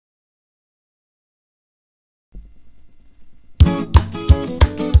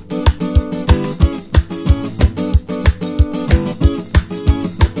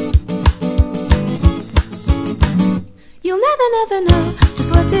never know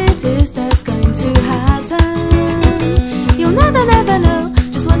just what it is that's going to happen. You'll never, never know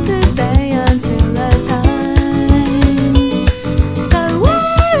just what to say until the time. So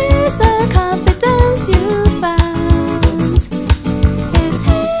where is the confidence you found? It's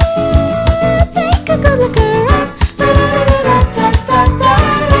here, take a good look around.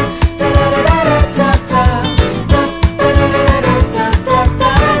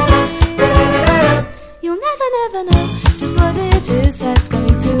 You'll never, never know just what it is that's going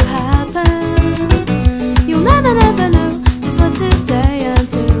to happen. You'll never, never know just what to say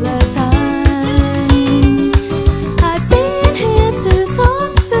until the time. I've been here to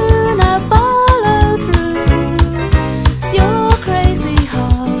talk to, now follow through. Your crazy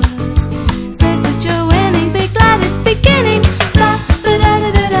heart says that you're winning, be glad it's beginning. Blah, ba da da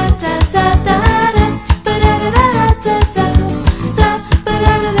da da da da da da, ba da da da da da da, ba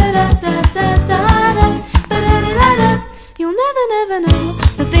da da da da da da da. You'll never, never know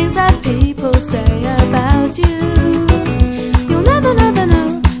the things that people say about you. You'll never, never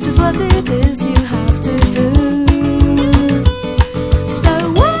know just what it is